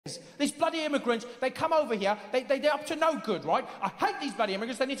These bloody immigrants, they come over here, they're up to no good, right? I hate these bloody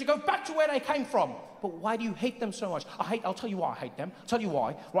immigrants, they need to go back to where they came from. But why do you hate them so much? I'll tell you why I hate them. I'll tell you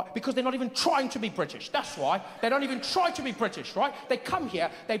why, right? Because they're not even trying to be British, that's why. They don't even try to be British, right? They come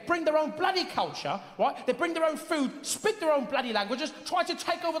here, they bring their own bloody culture, right? They bring their own food, speak their own bloody languages, try to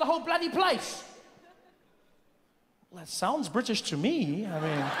take over the whole bloody place. Well, that sounds British to me, I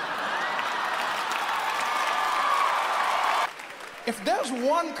mean... If there's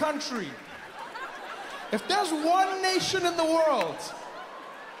one country, if there's one nation in the world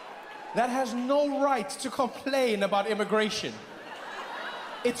that has no right to complain about immigration,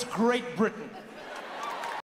 it's Great Britain.